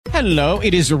Hello,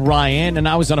 it is Ryan, and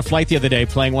I was on a flight the other day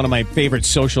playing one of my favorite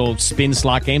social spin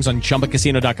slot games on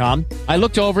ChumbaCasino.com. I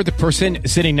looked over at the person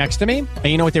sitting next to me, and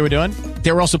you know what they were doing?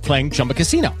 They were also playing Chumba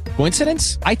Casino.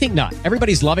 Coincidence? I think not.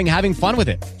 Everybody's loving having fun with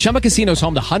it. Chumba Casino is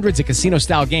home to hundreds of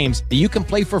casino-style games that you can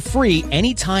play for free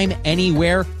anytime,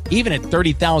 anywhere, even at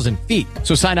 30,000 feet.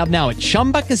 So sign up now at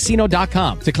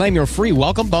ChumbaCasino.com to claim your free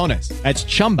welcome bonus. That's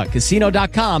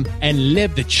ChumbaCasino.com and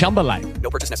live the Chumba life.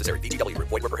 No purchase necessary. VGW.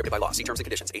 Void where prohibited by law. See terms and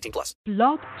conditions. 18+.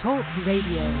 Blog Talk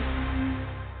Radio.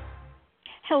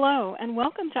 Hello, and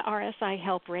welcome to RSI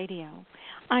Help Radio.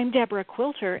 I'm Deborah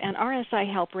Quilter, and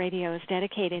RSI Help Radio is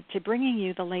dedicated to bringing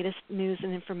you the latest news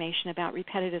and information about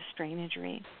repetitive strain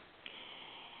injury.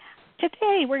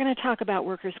 Today, we're going to talk about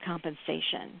workers'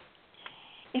 compensation.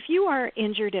 If you are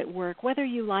injured at work, whether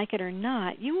you like it or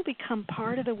not, you will become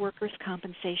part of the workers'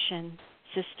 compensation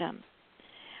system.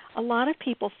 A lot of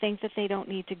people think that they don't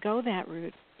need to go that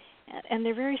route, and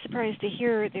they're very surprised to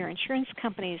hear their insurance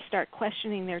companies start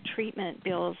questioning their treatment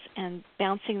bills and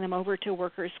bouncing them over to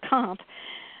workers' comp.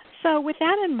 So with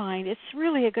that in mind, it's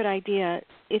really a good idea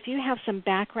if you have some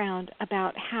background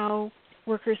about how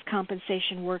workers'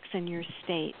 compensation works in your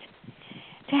state.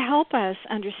 To help us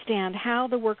understand how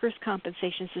the workers'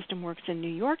 compensation system works in New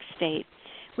York State,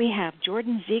 we have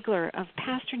Jordan Ziegler of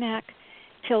Pasternak,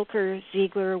 Tilker,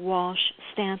 Ziegler, Walsh,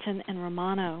 Stanton, and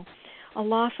Romano, a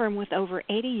law firm with over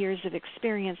 80 years of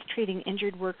experience treating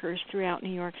injured workers throughout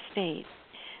New York State.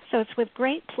 So it's with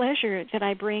great pleasure that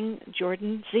I bring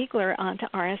Jordan Ziegler onto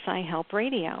RSI Help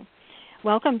Radio.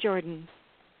 Welcome, Jordan.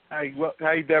 Hi,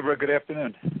 Deborah. Good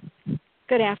afternoon.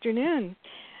 Good afternoon.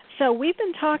 So we've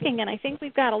been talking, and I think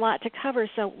we've got a lot to cover,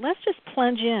 so let's just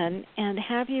plunge in and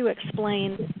have you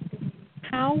explain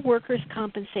how workers'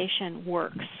 compensation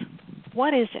works.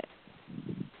 What is it?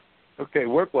 Okay,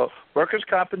 workers'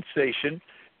 compensation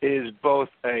is both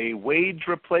a wage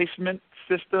replacement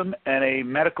system and a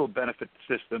medical benefit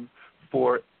system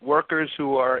for workers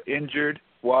who are injured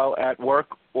while at work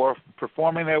or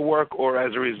performing their work or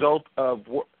as a result of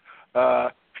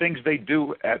things they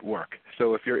do at work.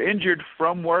 So if you're injured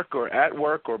from work or at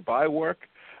work or by work,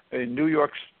 in New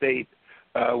York State,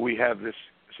 we have this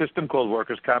system called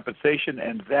workers' compensation,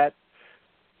 and that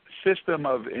system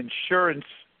of insurance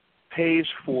pays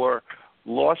for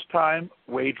lost time,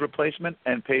 wage replacement,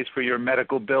 and pays for your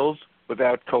medical bills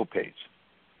without co-pays.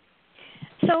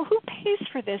 So who pays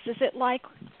for this? Is it like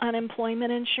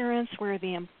unemployment insurance where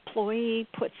the employee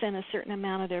puts in a certain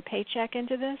amount of their paycheck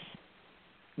into this?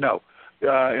 No.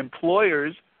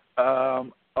 Employers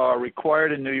are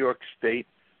required in New York State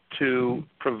to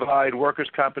provide workers'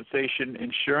 compensation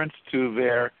insurance to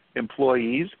their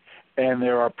employees, and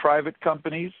there are private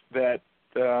companies that,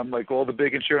 like all the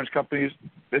big insurance companies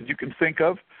that you can think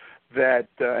of, that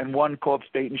and one called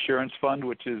State Insurance Fund,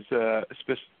 which is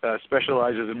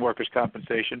specializes in workers'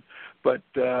 compensation. But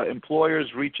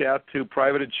employers reach out to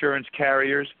private insurance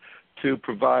carriers to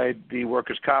provide the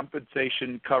workers'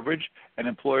 compensation coverage, and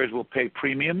employers will pay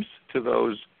premiums to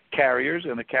those carriers,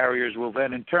 and the carriers will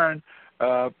then in turn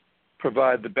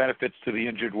provide the benefits to the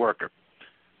injured worker.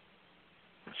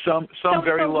 Some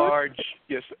very large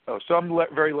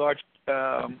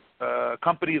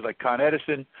companies like Con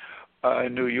Edison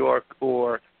in New York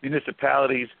or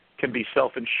municipalities can be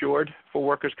self-insured for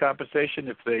workers' compensation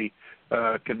if they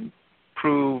can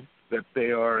prove that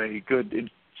they are a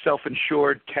good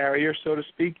self-insured carrier, so to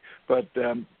speak, but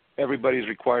everybody's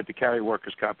required to carry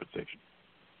workers' compensation.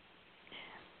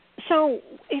 So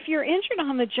if you're injured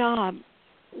on the job,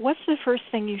 what's the first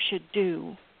thing you should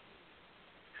do?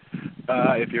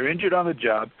 If you're injured on the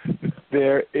job,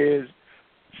 there is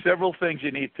several things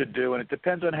you need to do, and it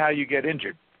depends on how you get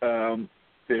injured.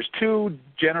 There's two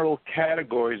general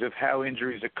categories of how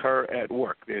injuries occur at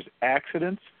work. There's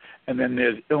accidents, and then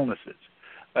there's illnesses.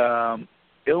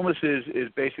 Illnesses is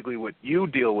basically what you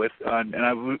deal with, and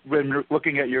I've been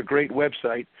looking at your great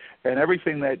website, and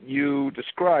everything that you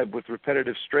describe with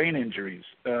repetitive strain injuries,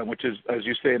 which is, as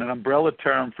you say, an umbrella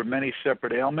term for many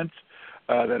separate ailments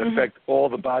that affect all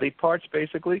the body parts,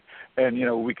 basically. And,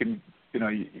 we can,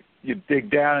 you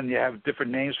dig down and you have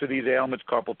different names for these ailments: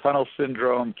 carpal tunnel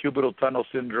syndrome, cubital tunnel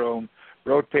syndrome,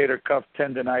 rotator cuff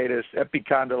tendonitis,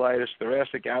 epicondylitis,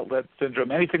 thoracic outlet syndrome,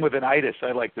 anything with an itis,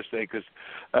 I like to say,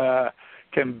 because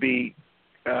can be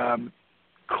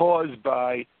caused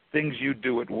by things you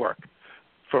do at work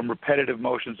from repetitive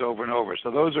motions over and over. So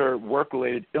those are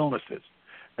work-related illnesses.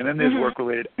 And then there's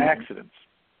work-related accidents.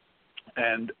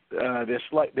 And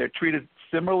they're treated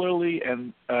similarly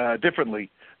and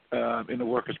differently in the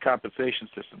workers' compensation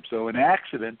system. So an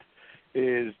accident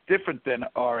is different than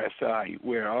RSI,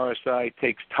 where RSI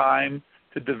takes time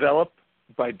to develop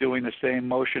by doing the same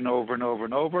motion over and over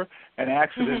and over. An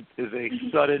accident is a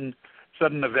sudden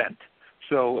event.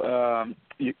 So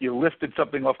you lifted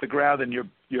something off the ground and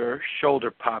your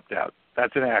shoulder popped out.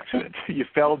 That's an accident. You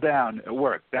fell down at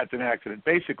work. That's an accident.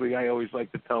 Basically, I always like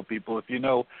to tell people, if you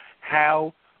know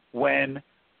how, when,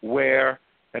 where,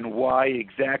 and why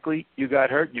exactly you got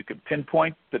hurt, you can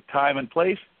pinpoint the time and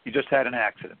place, you just had an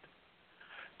accident.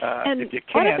 And if you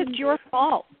what can't, if it's your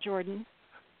fault, Jordan?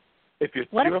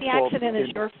 What if the accident is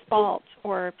your fault,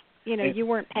 or you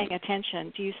weren't paying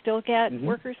attention? Do you still get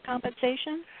workers'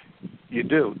 compensation? You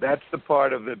do. That's the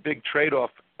part of the big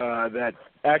trade-off that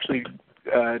actually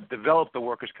developed the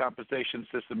workers' compensation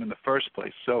system in the first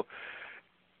place. So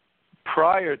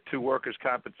prior to workers'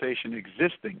 compensation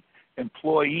existing,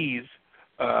 employees,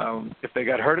 if they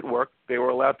got hurt at work, they were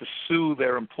allowed to sue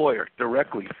their employer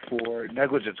directly for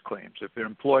negligence claims. If their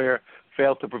employer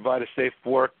failed to provide a safe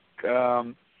work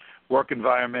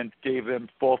environment, gave them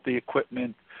faulty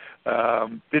equipment,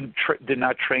 did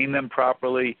not train them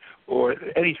properly, or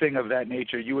anything of that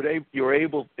nature, you were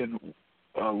able, in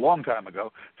a long time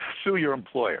ago, to sue your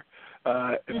employer.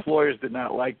 Employers did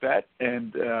not like that,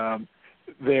 and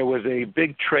there was a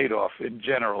big trade-off in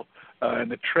general.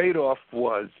 And the trade-off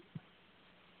was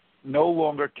no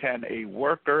longer can a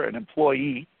worker, an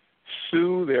employee,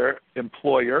 sue their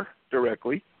employer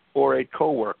directly or a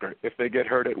coworker if they get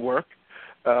hurt at work.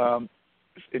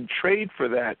 In trade for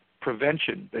that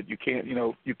prevention, that you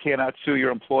cannot sue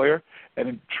your employer, and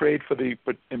in trade for the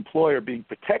employer being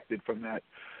protected from that,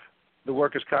 the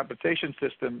workers' compensation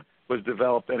system was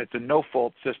developed, and it's a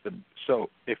no-fault system. So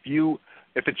if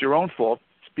it's your own fault,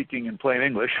 speaking in plain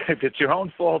English, if it's your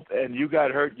own fault and you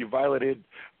got hurt, you violated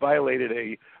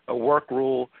a work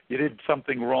rule, you did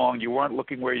something wrong, you weren't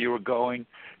looking where you were going,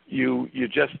 you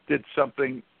just did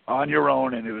something on your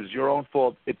own and it was your own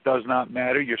fault, it does not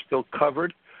matter. You're still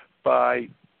covered by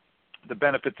the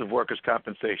benefits of workers'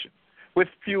 compensation, with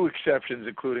few exceptions,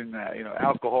 including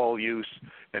alcohol use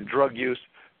and drug use.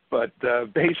 But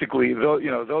basically,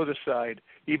 those aside,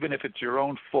 even if it's your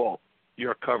own fault,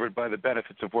 you're covered by the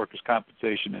benefits of workers'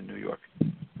 compensation in New York.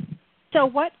 So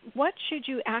what should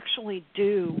you actually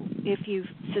do if you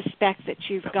suspect that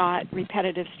you've got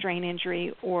repetitive strain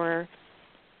injury or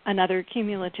another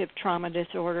cumulative trauma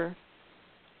disorder?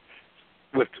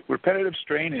 With repetitive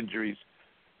strain injuries,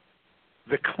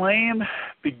 the claim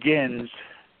begins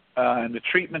and the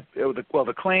treatment.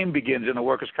 The claim begins in the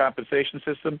workers' compensation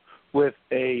system with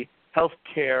a health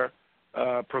care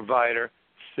provider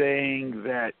saying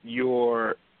that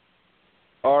your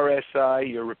RSI,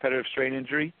 your repetitive strain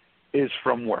injury, is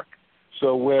from work.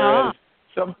 So whereas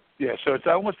so it's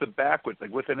almost the backwards.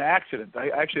 Like with an accident,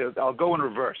 I'll go in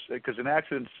reverse, because an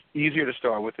accident's easier to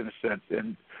start with in a sense,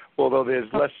 and although there's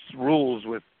less rules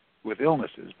with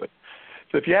illnesses. But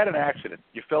so if you had an accident,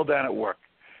 you fell down at work,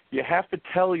 you have to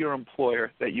tell your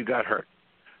employer that you got hurt.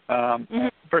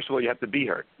 First of all, you have to be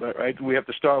hurt, right? We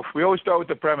always start with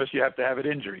the premise you have to have an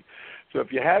injury. So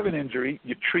if you have an injury,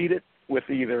 you treat it with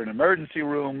either an emergency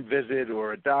room visit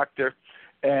or a doctor.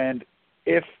 And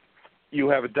if you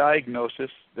have a diagnosis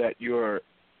that your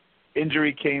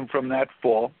injury came from that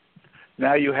fall,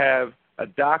 now you have a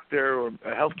doctor or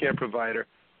a healthcare provider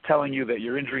telling you that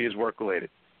your injury is work-related.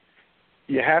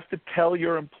 You have to tell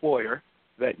your employer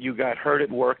that you got hurt at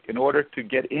work in order to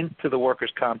get into the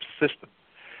workers' comp system.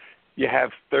 You have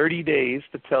 30 days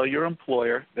to tell your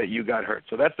employer that you got hurt.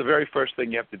 So that's the very first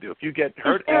thing you have to do. If you get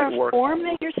hurt at work... Is there a form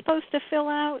that you're supposed to fill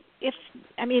out? Is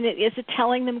it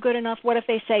telling them good enough? What if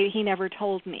they say, he never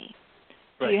told me?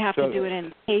 Right. Do you have to do it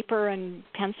in paper and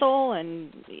pencil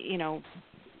and,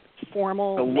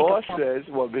 formal? The law says,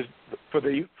 for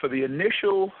the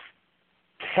initial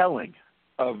telling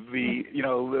of the,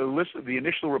 the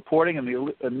initial reporting and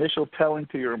the initial telling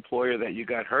to your employer that you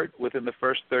got hurt within the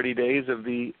first 30 days of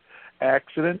the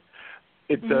accident,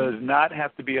 it does not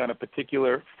have to be on a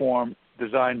particular form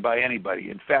designed by anybody.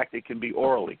 In fact, it can be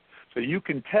orally. So you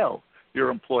can tell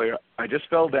your employer, I just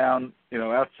fell down,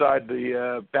 outside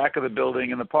the back of the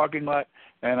building in the parking lot,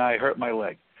 and I hurt my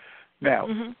leg. Now,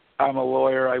 I'm a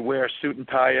lawyer. I wear a suit and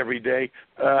tie every day,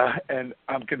 and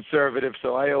I'm conservative,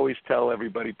 so I always tell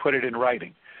everybody, put it in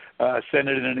writing. Send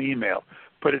it in an email.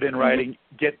 Put it in writing.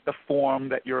 Get the form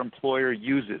that your employer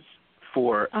uses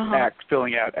for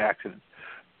filling out accidents.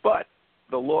 But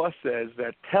the law says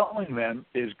that telling them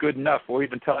is good enough, or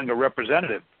even telling a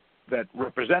representative that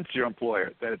represents your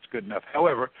employer that it's good enough.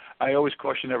 However, I always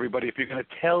caution everybody, if you're going to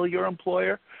tell your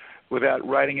employer without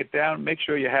writing it down, make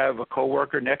sure you have a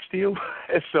coworker next to you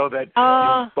so that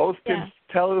you both can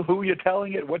tell who you're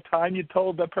telling it, what time you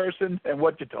told the person, and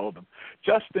what you told them,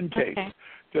 just in case.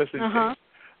 Just in case.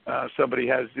 somebody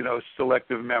has,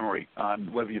 selective memory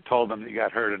on whether you told them that you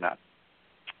got hurt or not.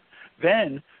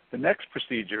 Then the next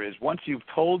procedure is once you've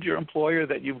told your employer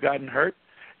that you've gotten hurt,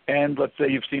 and let's say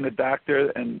you've seen a doctor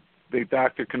and the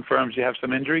doctor confirms you have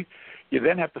some injury, you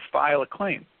then have to file a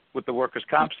claim with the workers'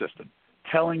 comp system,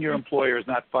 telling your employer is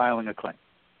not filing a claim.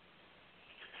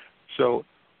 So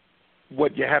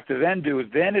what you have to then do is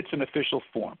then it's an official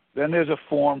form. Then there's a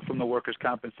form from the Workers'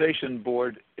 Compensation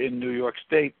Board in New York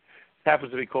State. It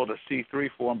happens to be called a C3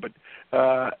 form, but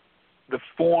the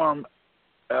form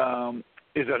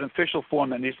is an official form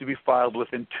that needs to be filed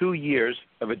within 2 years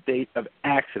of a date of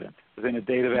accident. Within a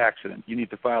date of accident, you need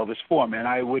to file this form. And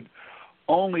I would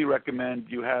only recommend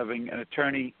you having an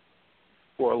attorney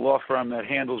or a law firm that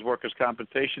handles workers'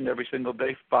 compensation every single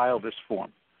day file this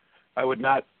form. I would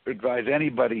not advise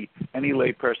anybody, any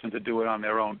layperson, to do it on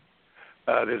their own.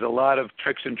 There's a lot of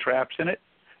tricks and traps in it,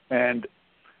 and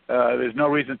there's no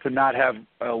reason to not have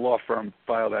a law firm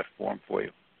file that form for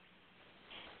you.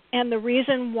 And the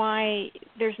reason why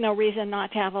there's no reason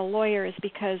not to have a lawyer is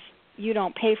because you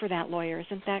don't pay for that lawyer.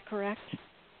 Isn't that correct?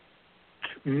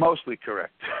 Mostly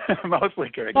correct. Mostly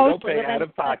correct. Mostly, you don't pay out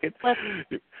of pocket.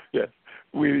 Yes.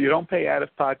 You don't pay out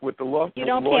of pocket with the lawyers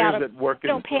that work in.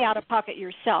 You don't pay out of pocket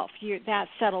yourself. That's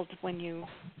settled when you.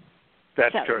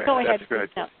 That's correct. Go ahead. That's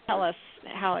correct. Tell us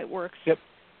how it works. Yep,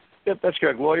 that's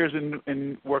correct. Lawyers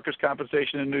in workers'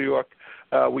 compensation in New York,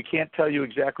 we can't tell you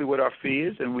exactly what our fee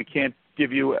is, and we can't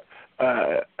give you.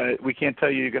 We can't tell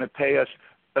you you're going to pay us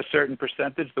a certain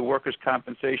percentage. The Workers'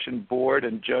 Compensation Board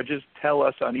and judges tell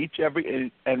us on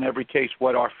every case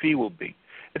what our fee will be.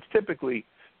 It's typically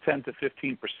 10 to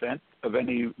 15% of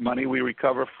any money we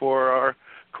recover for our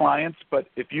clients, but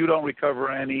if you don't recover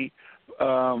any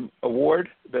award,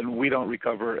 then we don't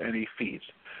recover any fees.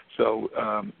 So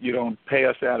you don't pay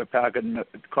us out of pocket, and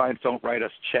clients don't write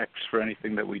us checks for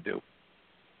anything that we do.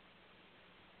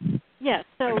 Yeah,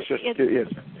 so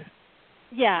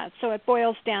so it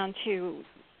boils down to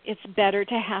it's better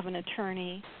to have an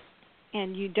attorney,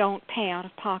 and you don't pay out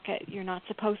of pocket. You're not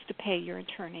supposed to pay your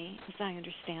attorney, as I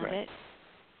understand it.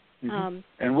 Mm-hmm.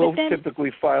 And we'll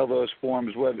typically file those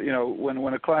forms. Whether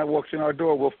when a client walks in our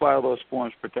door, we'll file those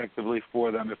forms protectively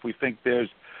for them if we think there's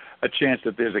a chance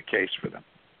that there's a case for them.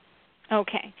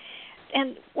 Okay.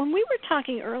 And when we were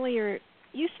talking earlier,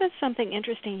 you said something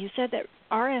interesting. You said that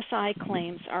RSI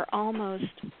claims are almost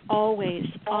always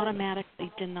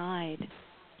automatically denied.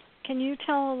 Can you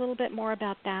tell a little bit more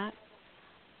about that?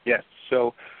 Yes.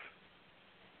 So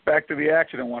back to the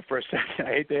accident one for a second. I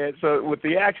hate that. So with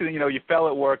the accident, you fell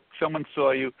at work, someone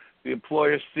saw you, the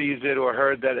employer sees it or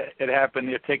heard that it happened,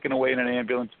 you're taken away in an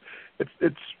ambulance.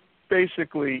 It's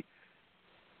basically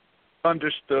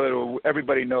understood, or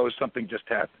everybody knows something just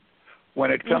happened. When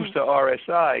it comes to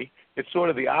RSI, it's sort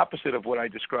of the opposite of what I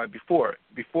described before.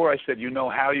 Before I said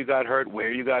how you got hurt,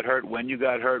 where you got hurt, when you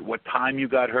got hurt, what time you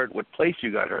got hurt, what place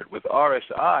you got hurt. With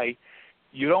RSI,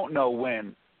 you don't know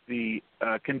when the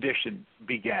condition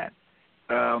began.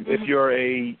 If you're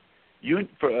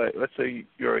let's say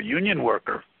you're a union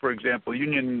worker, for example,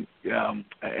 any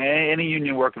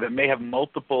union worker that may have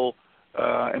multiple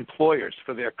employers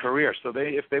for their career. So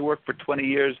if they work for 20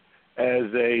 years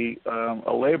as a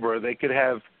laborer, they could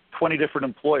have 20 different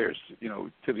employers,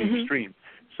 to the extreme.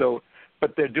 So,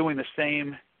 but they're doing the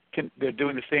same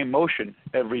motion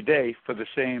every day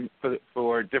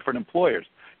for different employers.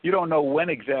 You don't know when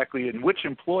exactly in which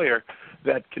employer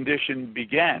that condition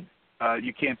began.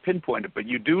 You can't pinpoint it, but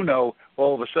you do know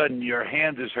all of a sudden your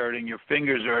hand is hurting, your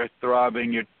fingers are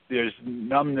throbbing, there's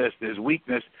numbness, there's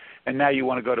weakness, and now you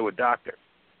want to go to a doctor.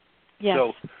 Yes.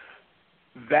 So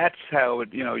that's how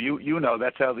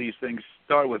that's how these things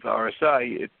start with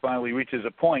RSI. It finally reaches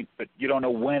a point, but you don't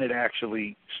know when it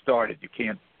actually started. You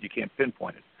can't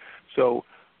pinpoint it. So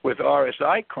with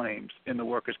RSI claims in the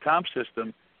workers' comp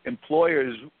system,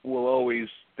 employers will always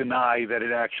deny that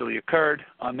it actually occurred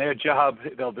on their job.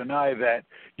 They'll deny that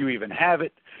you even have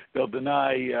it. They'll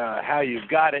deny how you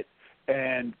got it.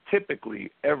 And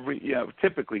typically,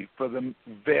 for the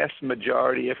vast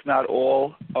majority, if not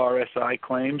all, RSI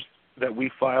claims that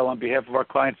we file on behalf of our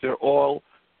clients, they're all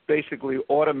basically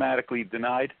automatically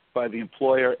denied by the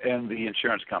employer and the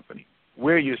insurance company.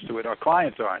 We're used to it. Our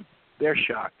clients aren't. They're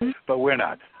shocked, but we're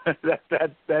not.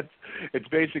 It's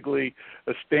basically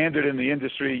a standard in the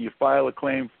industry. You file a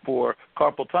claim for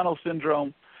carpal tunnel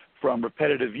syndrome from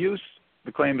repetitive use,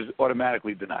 the claim is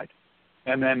automatically denied.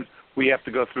 And then we have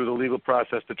to go through the legal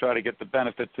process to try to get the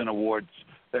benefits and awards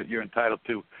that you're entitled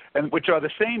to, and which are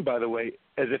the same, by the way,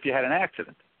 as if you had an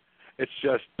accident. It's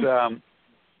just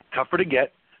tougher to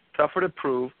get, tougher to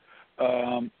prove,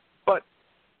 but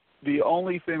the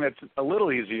only thing that's a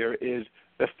little easier is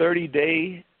the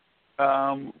 30-day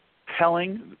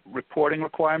reporting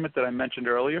requirement that I mentioned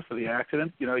earlier for the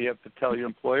accident, you have to tell your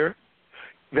employer,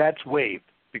 that's waived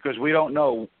because we don't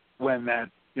know when that,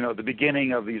 the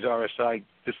beginning of these RSI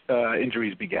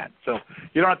injuries began. So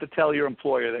you don't have to tell your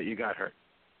employer that you got hurt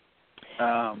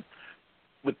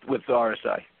with the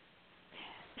RSI.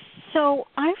 So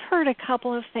I've heard a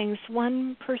couple of things.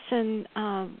 One person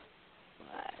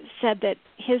said that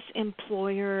his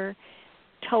employer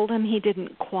told him he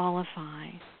didn't qualify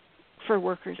for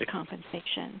workers'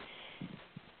 compensation,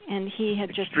 and he had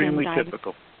just been extremely diagnosed.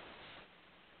 Typical.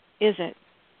 Is it?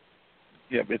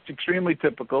 Yeah, it's extremely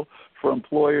typical for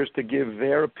employers to give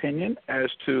their opinion as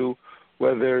to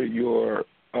whether your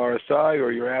RSI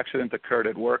or your accident occurred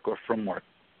at work or from work.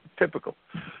 Typical.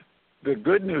 The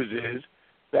good news is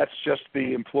that's just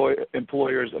the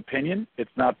employer's opinion.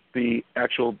 It's not the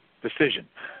actual decision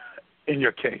in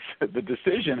your case. The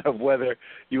decision of whether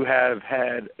you have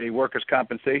had a workers'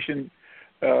 compensation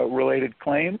related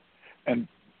claim and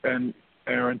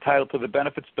are entitled to the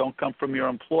benefits don't come from your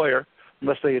employer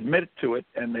unless they admit to it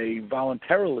and they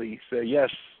voluntarily say, yes,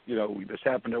 this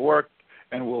happened at work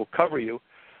and we'll cover you.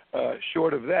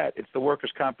 Short of that, it's the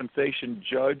workers' compensation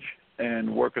judge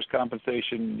and workers'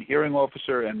 compensation hearing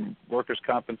officer and workers'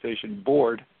 compensation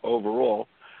board overall,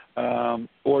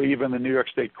 or even the New York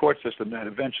State court system that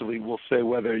eventually will say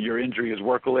whether your injury is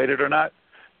work-related or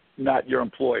not your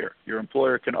employer. Your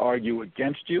employer can argue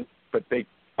against you, but they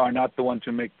are not the ones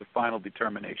who make the final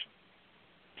determination.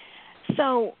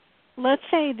 So let's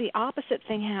say the opposite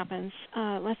thing happens.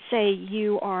 Let's say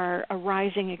you are a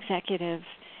rising executive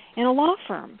in a law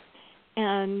firm,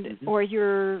 and or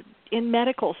you're in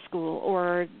medical school,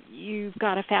 or you've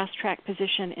got a fast-track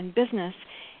position in business,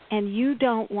 and you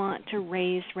don't want to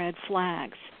raise red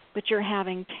flags, but you're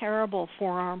having terrible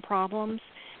forearm problems.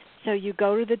 So you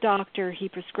go to the doctor, he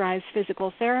prescribes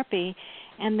physical therapy,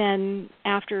 and then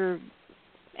after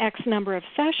X number of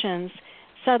sessions,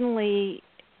 suddenly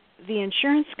the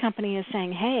insurance company is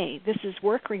saying, hey, this is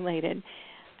work-related.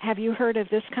 Have you heard of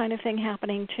this kind of thing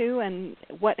happening too? And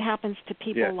what happens to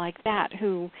people like that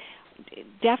who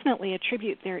definitely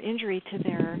attribute their injury to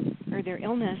their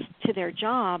illness to their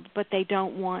job, but they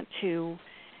don't want to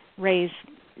raise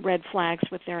red flags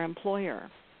with their employer?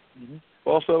 Mm-hmm.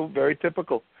 Also, very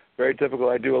typical. Very typical.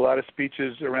 I do a lot of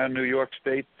speeches around New York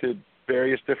State to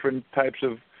various different types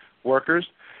of workers,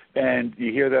 and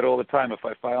you hear that all the time. If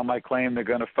I file my claim, they're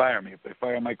going to fire me. If they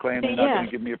fire my claim, they're not going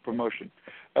to give me a promotion.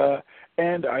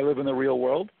 And I live in the real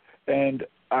world, and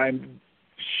I'm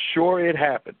sure it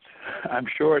happens. I'm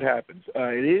sure it happens.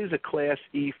 It is a Class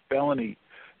E felony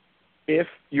if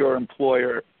your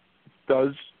employer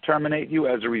does terminate you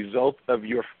as a result of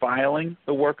your filing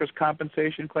the workers'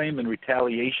 compensation claim in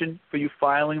retaliation for you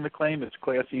filing the claim. It's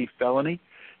Class E felony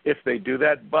if they do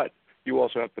that, but you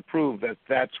also have to prove that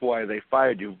that's why they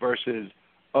fired you versus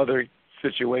other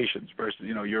situations, versus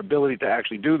your ability to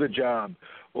actually do the job,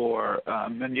 or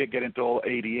then you get into all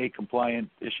ADA compliant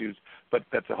issues, but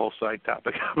that's a whole side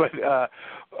topic. But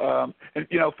and,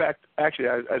 in fact, actually,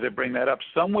 as I bring that up,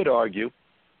 some would argue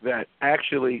that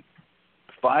actually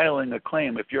filing a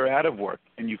claim, if you're out of work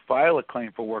and you file a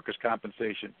claim for workers'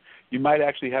 compensation, you might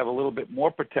actually have a little bit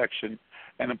more protection,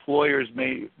 and employers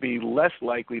may be less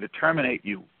likely to terminate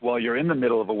you while you're in the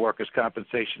middle of a workers'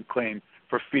 compensation claim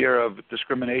for fear of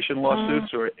discrimination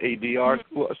lawsuits or ADR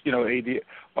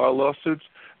lawsuits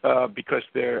because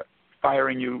they're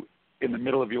firing you in the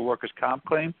middle of your workers' comp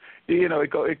claim.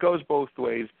 It goes both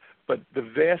ways, but the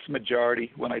vast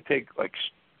majority, when I take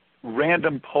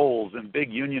random polls in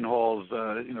big union halls,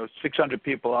 600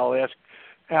 people, I'll ask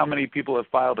how many people have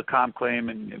filed a comp claim,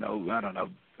 and I don't know,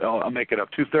 I'll make it up.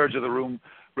 2/3 of the room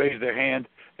raise their hand,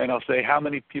 and I'll say, how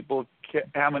many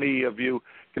of you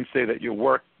can say that your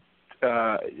work,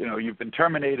 you've been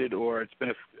terminated, or it's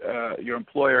been your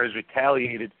employer has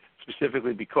retaliated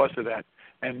specifically because of that,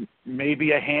 and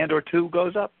maybe a hand or two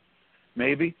goes up,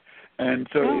 maybe, and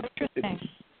so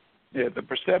the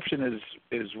perception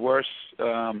is worse,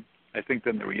 I think,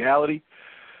 than the reality,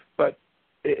 but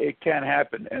it can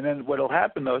happen. And then what will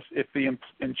happen, though, is if the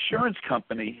insurance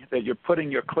company that you're putting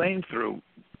your claim through,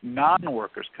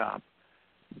 non-workers' comp,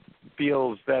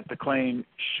 feels that the claim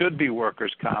should be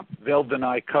workers' comp, they'll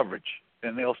deny coverage,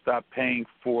 and they'll stop paying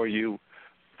for you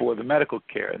for the medical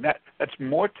care. And that's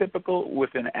more typical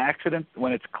with an accident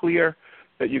when it's clear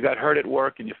that you got hurt at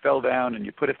work and you fell down and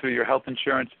you put it through your health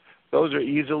insurance. Those are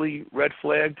easily red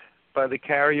flagged by the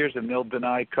carriers, and they'll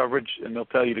deny coverage, and they'll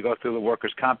tell you to go through the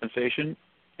workers' compensation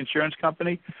insurance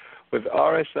company. With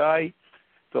RSI,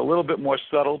 it's a little bit more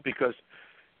subtle because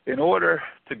in order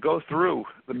to go through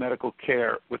the medical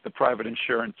care with the private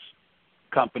insurance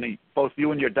company, both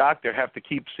you and your doctor have to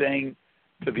keep saying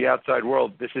to the outside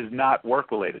world, this is not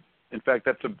work-related. In fact,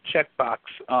 that's a checkbox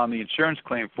on the insurance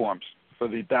claim forms for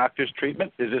the doctor's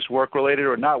treatment. Is this work-related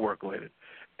or not work-related?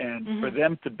 And for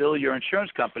them to bill your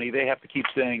insurance company, they have to keep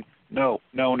saying, no,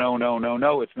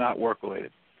 it's not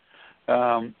work-related.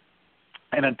 And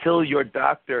until your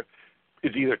doctor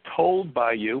is either told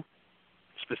by you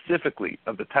specifically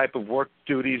of the type of work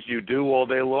duties you do all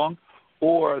day long,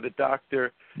 or the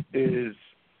doctor is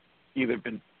either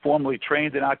been formally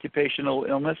trained in occupational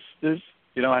illnesses,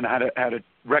 and how to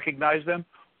recognize them,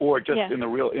 or just in the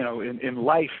real, in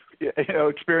life,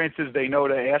 experiences, they know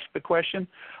to ask the question.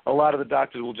 A lot of the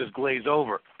doctors will just glaze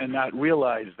over and not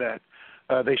realize that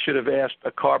they should have asked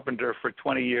a carpenter for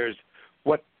 20 years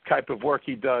what type of work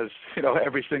he does,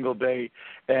 every single day,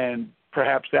 and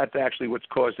perhaps that's actually what's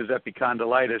caused his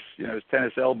epicondylitis, his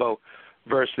tennis elbow,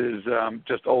 versus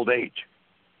just old age.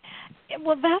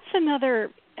 Well, that's another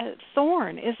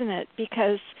thorn, isn't it?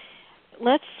 Because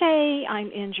let's say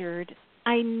I'm injured.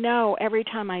 I know every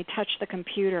time I touch the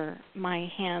computer, my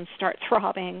hands start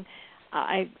throbbing.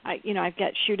 I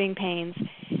get shooting pains,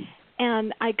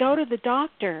 and I go to the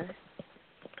doctor.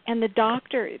 And the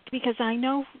doctor, because I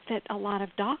know that a lot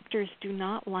of doctors do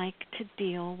not like to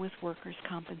deal with workers'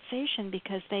 compensation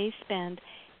because they spend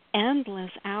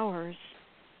endless hours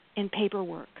in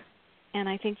paperwork. And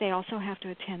I think they also have to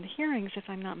attend hearings, if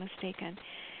I'm not mistaken.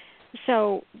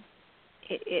 So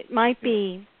it might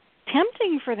be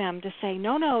tempting for them to say,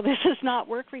 no, this is not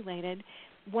work-related,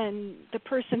 when the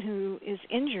person who is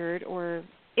injured or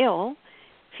ill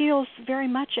feels very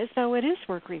much as though it is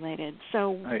work-related.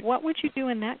 So what would you do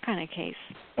in that kind of case?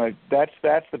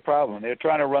 That's the problem. They're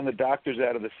trying to run the doctors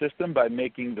out of the system by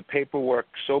making the paperwork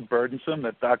so burdensome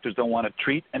that doctors don't want to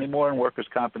treat anymore in workers'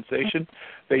 compensation.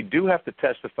 They do have to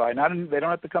testify. They don't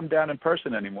have to come down in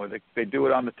person anymore. They do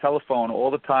it on the telephone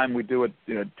all the time. We do it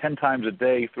 10 times a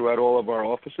day throughout all of our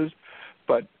offices.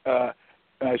 But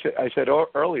I said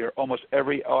earlier, almost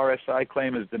every RSI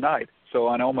claim is denied. So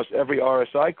on almost every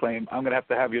RSI claim, I'm going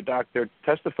to have your doctor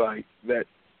testify that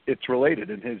it's related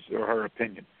in his or her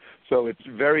opinion. So it's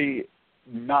very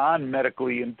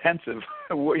non-medically intensive.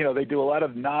 They do a lot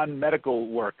of non-medical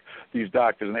work, these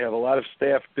doctors, and they have a lot of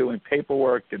staff doing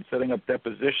paperwork and setting up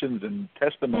depositions and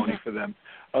testimony for them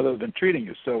other than treating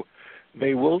you. So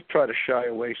they will try to shy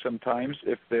away sometimes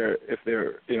if they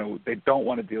don't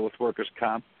want to deal with workers'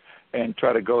 comp and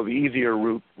try to go the easier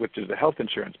route, which is the health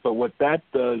insurance. But what that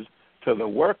does to the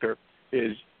worker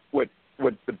is what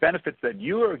the benefits that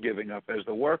you are giving up as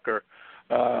the worker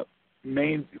are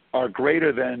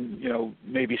greater than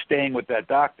maybe staying with that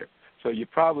doctor. So you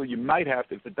might have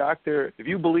to, if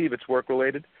you believe it's work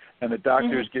related and the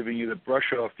doctor is giving you the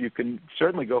brush off, you can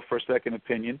certainly go for a second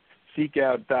opinion. Seek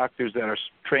out doctors that are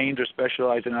trained or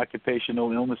specialize in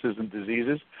occupational illnesses and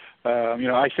diseases.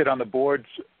 I sit on the boards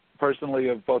personally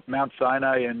of both Mount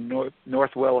Sinai and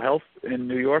Northwell Health in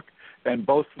New York, and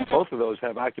both of those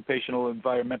have occupational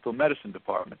environmental medicine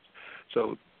departments.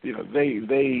 So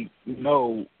they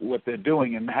know what they're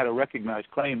doing and how to recognize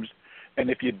claims. And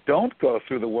if you don't go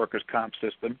through the workers' comp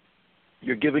system,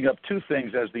 you're giving up two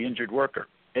things as the injured worker.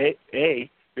 A,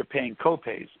 you're paying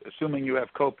copays, assuming you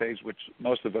have copays, which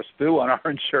most of us do on our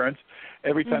insurance.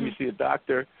 Every time you see a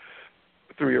doctor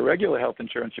through your regular health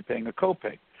insurance, you're paying a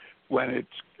copay. When it's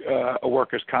a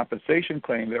workers' compensation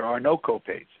claim, there are no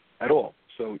copays at all.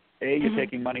 So A, you're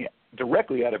taking money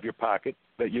directly out of your pocket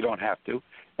that you don't have to.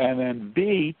 And then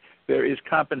B, there is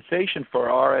compensation for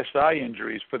RSI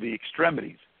injuries for the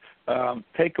extremities.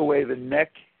 Take away the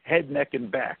neck, head, neck,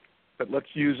 and back. But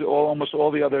let's use almost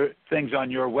all the other things on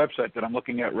your website that I'm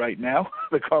looking at right now,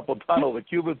 the carpal tunnel, the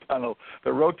cubital tunnel,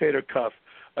 the rotator cuff,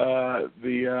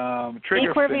 the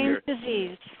trigger finger.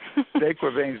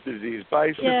 Desquervain's disease,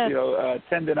 bicep,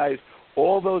 tendonitis,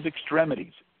 all those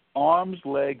extremities, arms,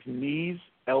 legs, knees,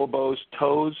 elbows,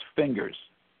 toes, fingers,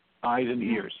 eyes, and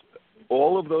ears.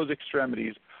 All of those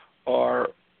extremities are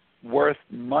worth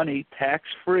money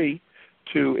tax-free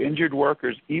to injured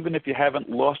workers, even if you haven't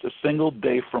lost a single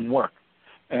day from work.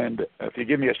 And if you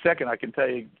give me a second, I can tell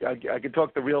you, I can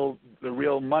talk the real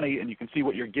money, and you can see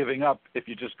what you're giving up if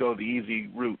you just go the easy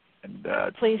route and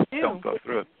Please do. Don't go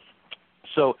through it.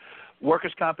 So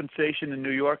workers' compensation in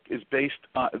New York is based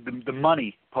on, the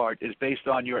money part is based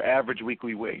on your average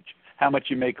weekly wage, how much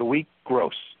you make a week,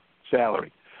 gross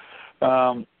salary.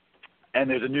 And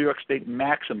there's a New York State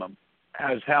maximum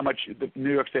as how much the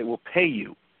New York State will pay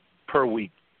you per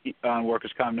week on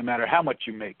workers' comp, no matter how much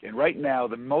you make. And right now,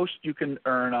 the most you can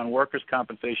earn on workers'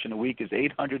 compensation a week is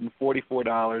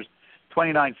 $844.29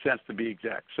 to be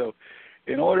exact. So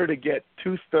in order to get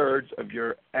 2/3 of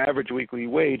your average weekly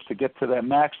wage to get to that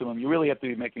maximum, you really have to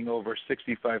be making over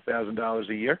 $65,000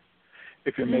 a year.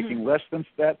 If you're making less than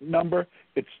that number,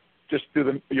 it's just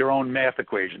do your own math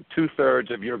equation.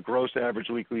 2/3 of your gross average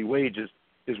weekly wages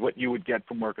is what you would get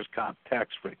from workers' comp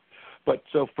tax-free. But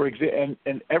so, for example,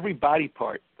 and every body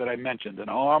part that I mentioned, an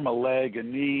arm, a leg, a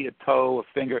knee, a toe, a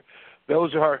finger,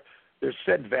 there's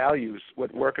set values,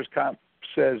 what workers' comp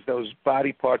says those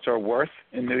body parts are worth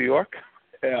in New York,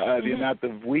 the amount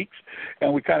of weeks,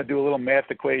 and we kind of do a little math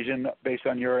equation based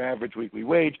on your average weekly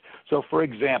wage. So, for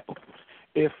example,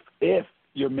 if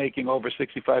you're making over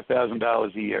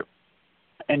 $65,000 a year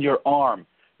and your arm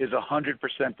is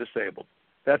 100% disabled,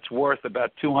 that's worth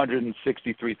about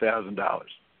 $263,000.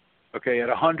 Okay, at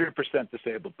 100%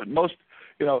 disabled. But most,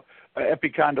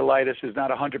 epicondylitis is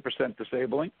not 100%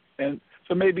 disabling, and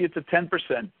so maybe it's a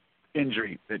 10%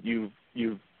 injury that you've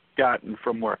gotten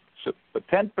from work. So, but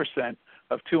 10%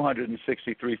 of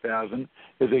 $263,000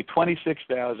 is a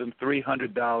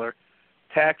 $26,300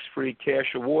 tax-free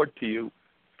cash award to you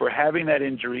for having that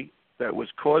injury that was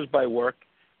caused by work,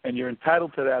 and you're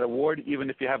entitled to that award even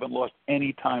if you haven't lost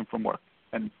any time from work.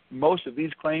 And most of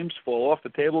these claims fall off the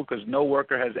table because no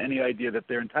worker has any idea that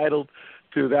they're entitled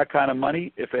to that kind of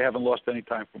money if they haven't lost any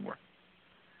time from work.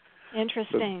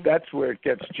 Interesting. So that's where it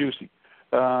gets juicy.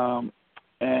 And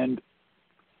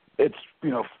it's,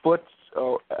 foot,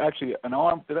 actually an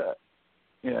arm,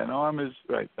 an arm is,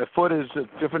 right. A foot is a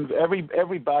different,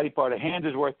 every body part. A hand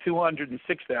is worth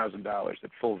 $206,000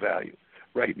 at full value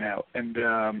right now. And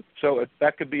so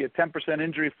that could be a 10%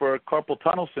 injury for carpal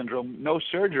tunnel syndrome, no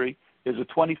surgery, is a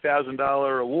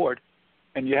 $20,000 award,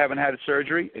 and you haven't had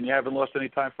surgery and you haven't lost any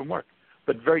time from work.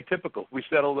 But very typical. We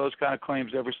settle those kind of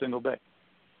claims every single day.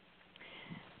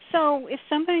 So if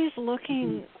somebody's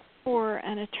looking for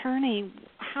an attorney,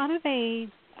 how do they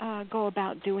go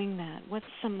about doing that? What's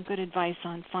some good advice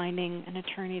on finding an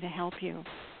attorney to help you?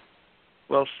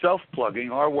 Well, self-plugging,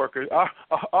 our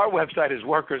website is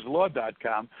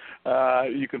workerslaw.com.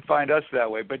 You can find us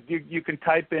that way. But you can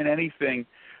type in anything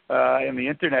in the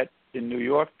Internet in New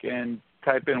York and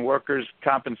type in workers'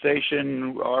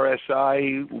 compensation,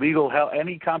 RSI, legal health,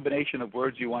 any combination of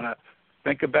words you want to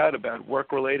think about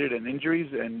work-related and injuries,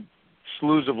 and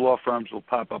slews of law firms will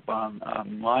pop up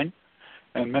online.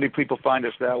 And many people find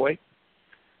us that way.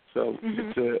 So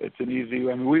it's an easy.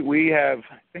 I mean, we have,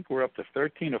 I think we're up to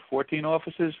 13 or 14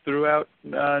 offices throughout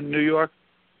New York.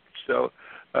 So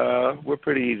we're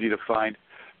pretty easy to find.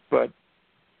 But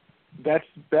that's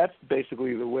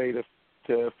basically the way to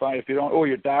find. If you don't, or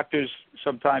your doctors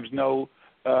sometimes know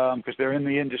because they're in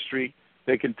the industry.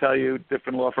 They can tell you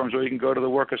different law firms, or you can go to the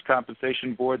Workers'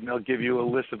 Compensation Board and they'll give you a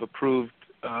list of approved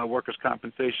workers'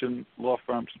 compensation law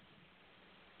firms.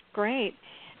 Great.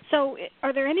 So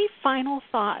are there any final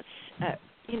thoughts,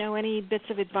 any bits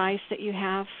of advice that you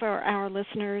have for our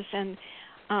listeners? And,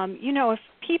 if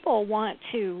people want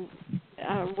to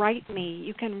write me,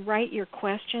 you can write your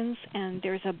questions, and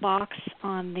there's a box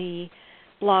on the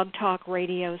Blog Talk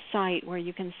Radio site where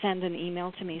you can send an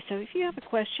email to me. So if you have a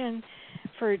question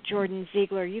for Jordan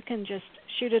Ziegler, you can just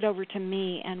shoot it over to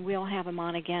me, and we'll have him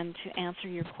on again to answer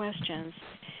your questions.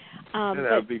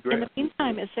 That would be great. In the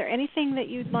meantime, is there anything that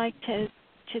you'd like to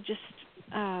just,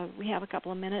 we have a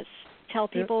couple of minutes, tell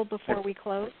people before we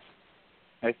close?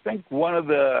 I think one of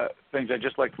the things I'd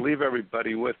just like to leave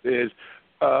everybody with is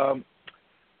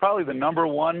probably the number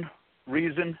one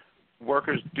reason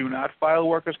workers do not file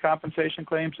workers' compensation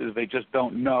claims is they just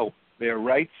don't know their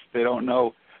rights. They don't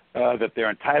know that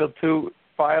they're entitled to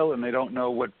file, and they don't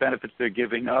know what benefits they're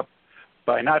giving up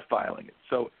by not filing it.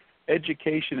 So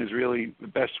education is really the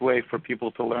best way for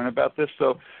people to learn about this.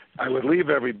 So I would leave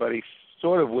everybody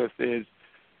sort of with is,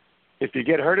 if you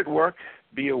get hurt at work,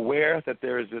 be aware that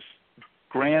there is this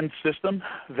grand system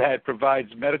that provides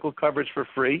medical coverage for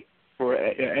free for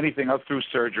anything up through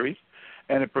surgery,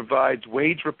 and it provides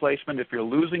wage replacement. If you're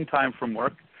losing time from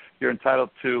work, you're entitled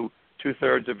to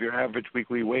 2/3 of your average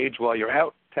weekly wage while you're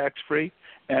out, tax-free.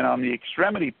 And on the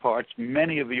extremity parts,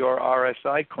 many of your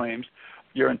RSI claims,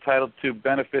 you're entitled to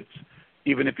benefits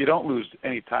even if you don't lose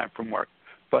any time from work.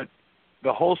 But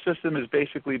the whole system is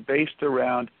basically based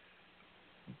around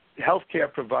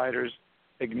healthcare providers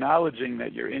acknowledging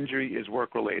that your injury is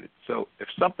work-related. So if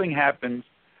something happens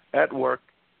at work,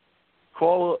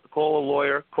 call a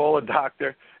lawyer, call a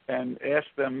doctor, and ask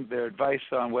them their advice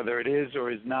on whether it is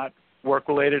or is not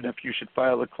work-related and if you should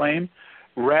file a claim,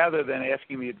 rather than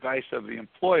asking the advice of the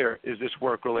employer, is this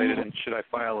work-related and should I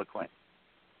file a claim?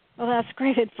 Well, that's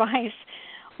great advice.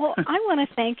 Well, I want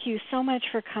to thank you so much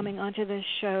for coming onto this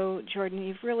show, Jordan.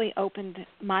 You've really opened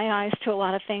my eyes to a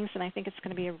lot of things, and I think it's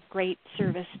going to be a great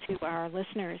service to our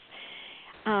listeners.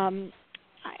 I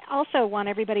also want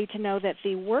everybody to know that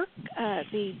the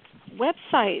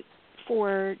website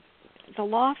for the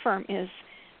law firm is,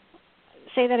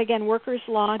 say that again,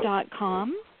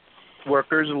 workerslaw.com.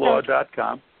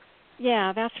 Workerslaw.com.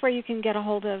 Yeah, that's where you can get a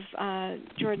hold of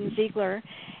Jordan Ziegler.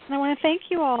 And I want to thank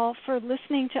you all for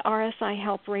listening to RSI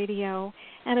Help Radio,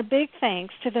 and a big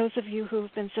thanks to those of you who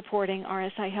have been supporting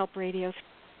RSI Help Radio.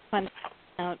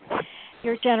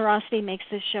 Your generosity makes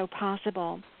this show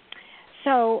possible.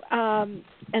 So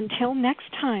until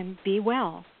next time, be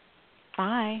well.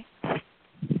 Bye.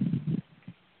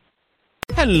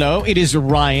 Hello, it is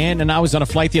Ryan, and I was on a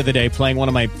flight the other day playing one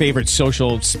of my favorite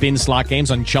social spin slot games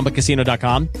on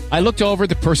ChumbaCasino.com. I looked over at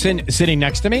the person sitting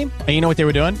next to me, and you know what they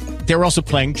were doing? They were also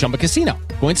playing Chumba Casino.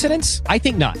 Coincidence? I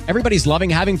think not. Everybody's loving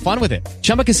having fun with it.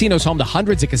 Chumba Casino is home to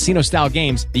hundreds of casino-style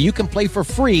games that you can play for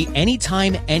free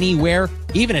anytime, anywhere,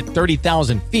 even at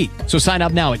 30,000 feet. So sign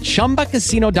up now at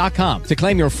ChumbaCasino.com to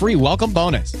claim your free welcome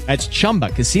bonus. That's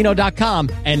ChumbaCasino.com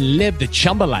and live the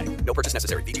Chumba life. No purchase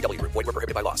necessary. VGW. Void where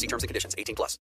prohibited by law. See terms and conditions. 18+.